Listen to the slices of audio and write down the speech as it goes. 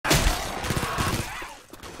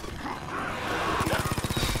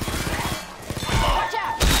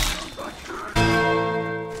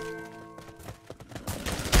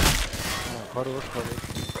Хорош, хорош.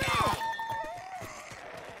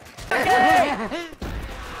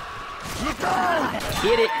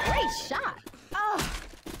 Hit it. Great shot. Oh.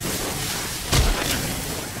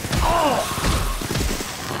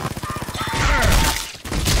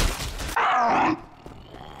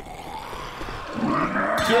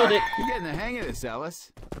 Killed it. You're getting the hang of this,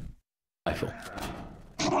 Ellis. Rifle.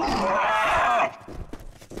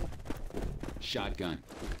 Shotgun.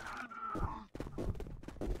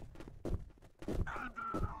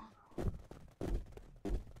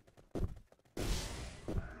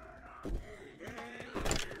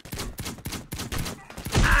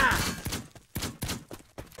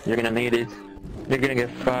 You're gonna need it. You're gonna get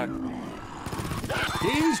fucked.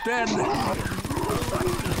 He's dead.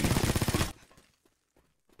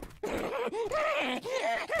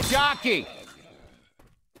 Jockey!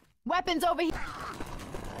 Weapons over here.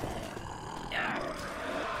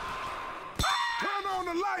 Turn on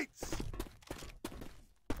the lights!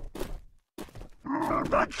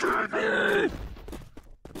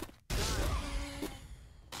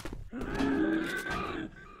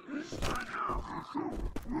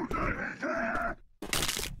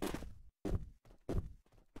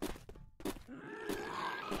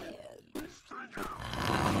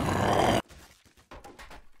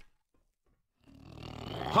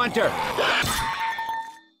 Hunter!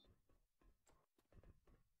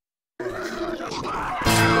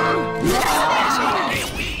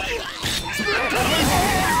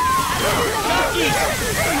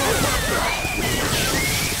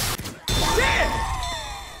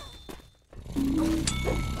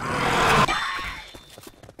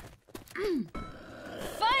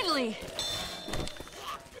 Finally.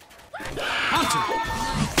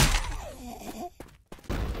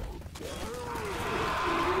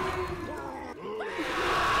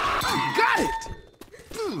 Got it!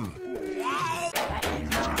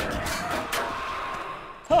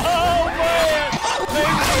 Oh man!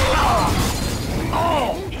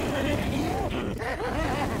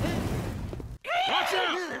 Watch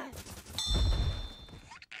out!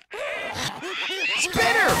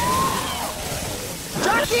 Spinner!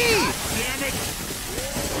 Jockey! Damn it!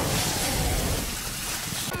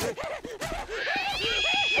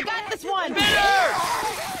 I got this one.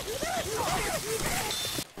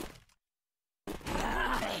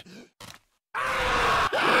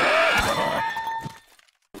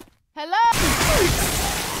 Hello.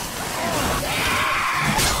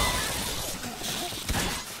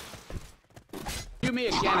 Do me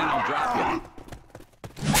again and I'll drop you.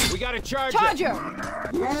 We got a charger. Charger.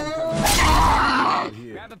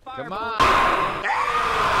 Grab the fire. Come on.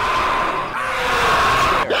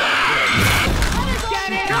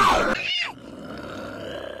 Get it!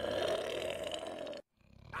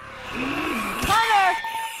 Hunter.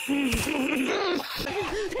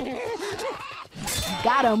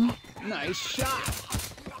 Got him. Nice shot.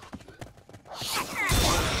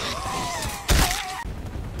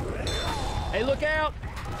 Hey, look out!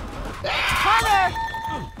 Hunter.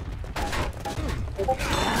 Look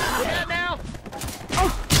out now!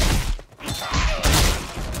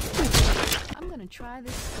 I'm gonna try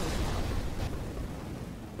this scope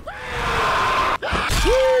out.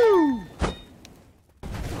 Woo!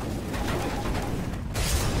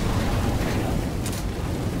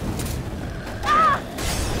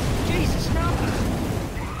 Jesus, no!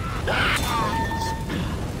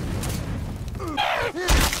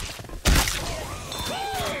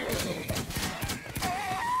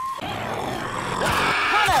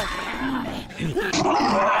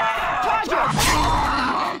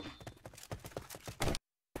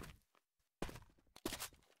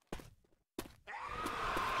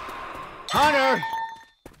 Hunter!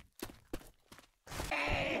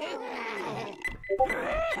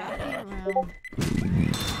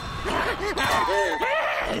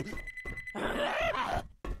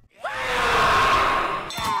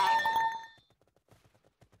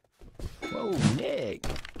 Whoa, Nick.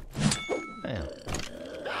 Man.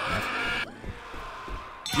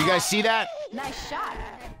 You guys see that? Nice shot.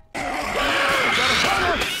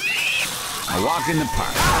 I walk in the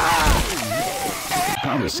park.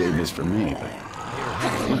 Probably save this for me, but...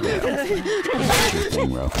 Sure thing,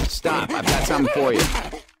 bro. Stop. I've got something for you.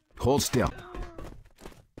 Hold still.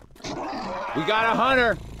 We got a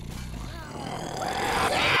hunter.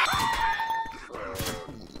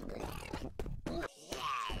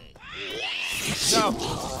 No.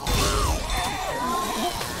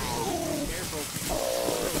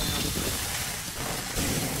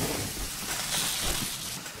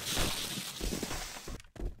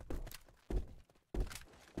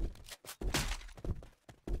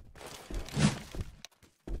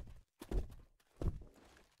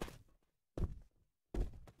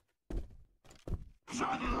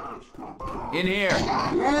 In here.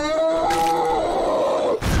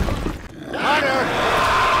 Hunter!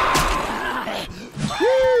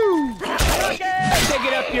 Woo! Take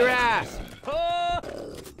it up your ass!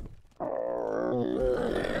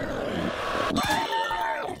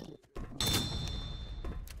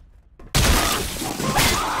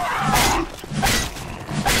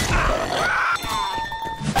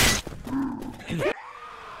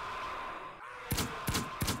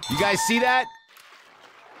 You guys see that?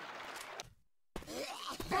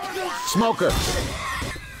 Smoker!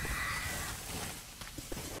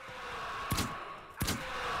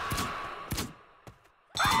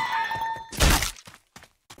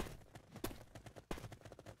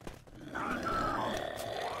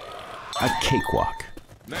 A cakewalk.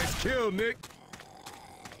 Nice kill, Nick.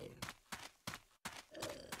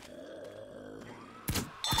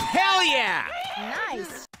 Hell yeah!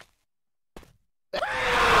 Nice.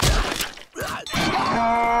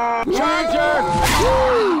 Charger!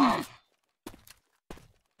 Woo!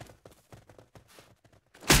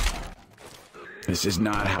 This is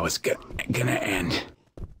not how it's gonna end.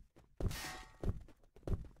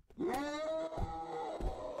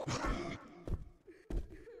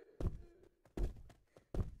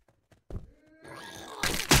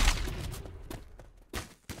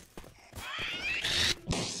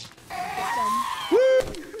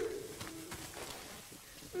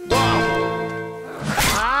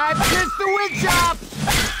 I pissed the witch up!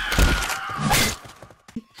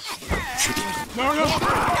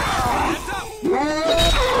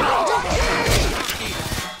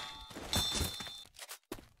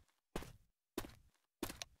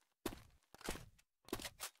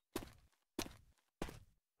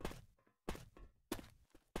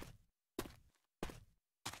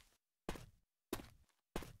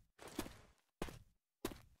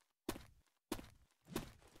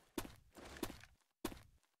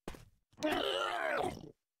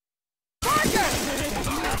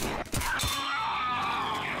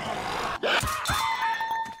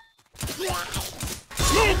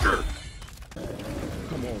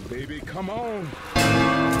 Come on, baby, come on.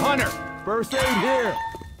 Hunter, first aid here.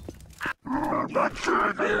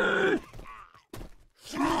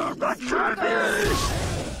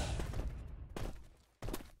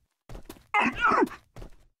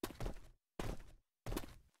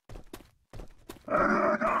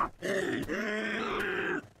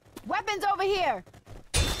 Weapons over here.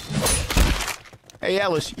 Hey,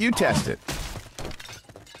 Ellis, you test it.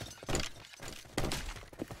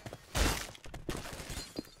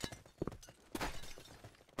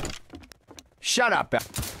 Shut up, El.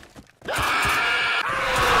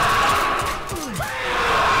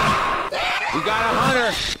 We got a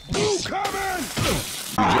hunter.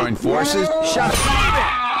 You join forces? Shut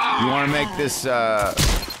up. You want to make this, a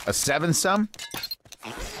 7-some?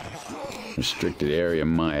 Restricted area,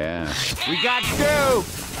 my ass. We got two!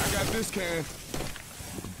 I got this can.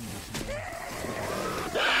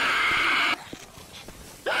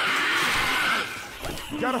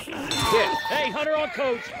 Got a hit. Hey, hunter on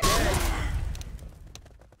coach.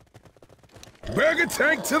 Burger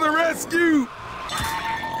tank to the rescue!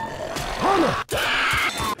 Hunter!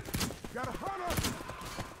 Got a hunter!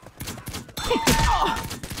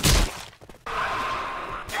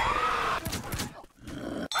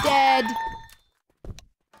 Dead.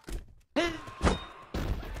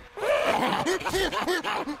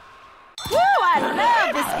 Woo! I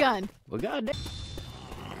love this gun. Well, goddamn.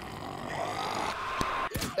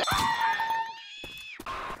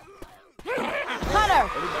 Hunter.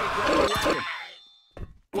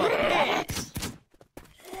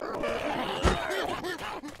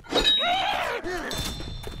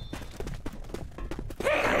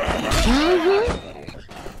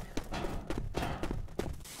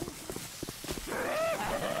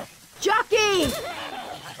 Jockey.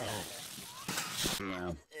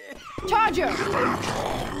 Charger.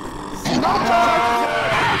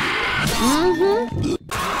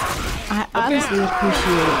 I honestly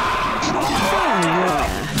appreciate it. Oh, yeah.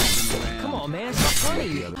 Come on, man. Stop funny.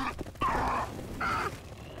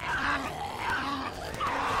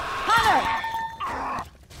 Hunter.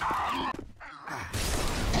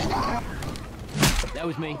 That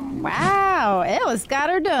was me. Wow, Ellis got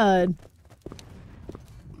her done.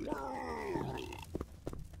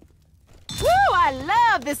 Woo! I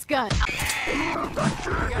love this gun.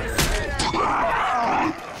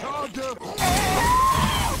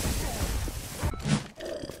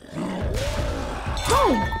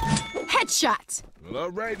 Boom! Headshot. Well, all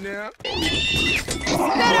right now. Spitter.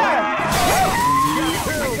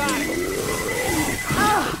 I got it.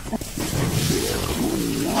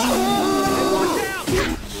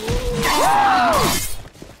 Woo!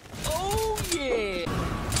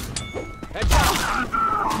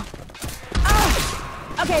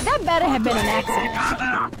 Okay, that better have been an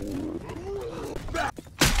accident.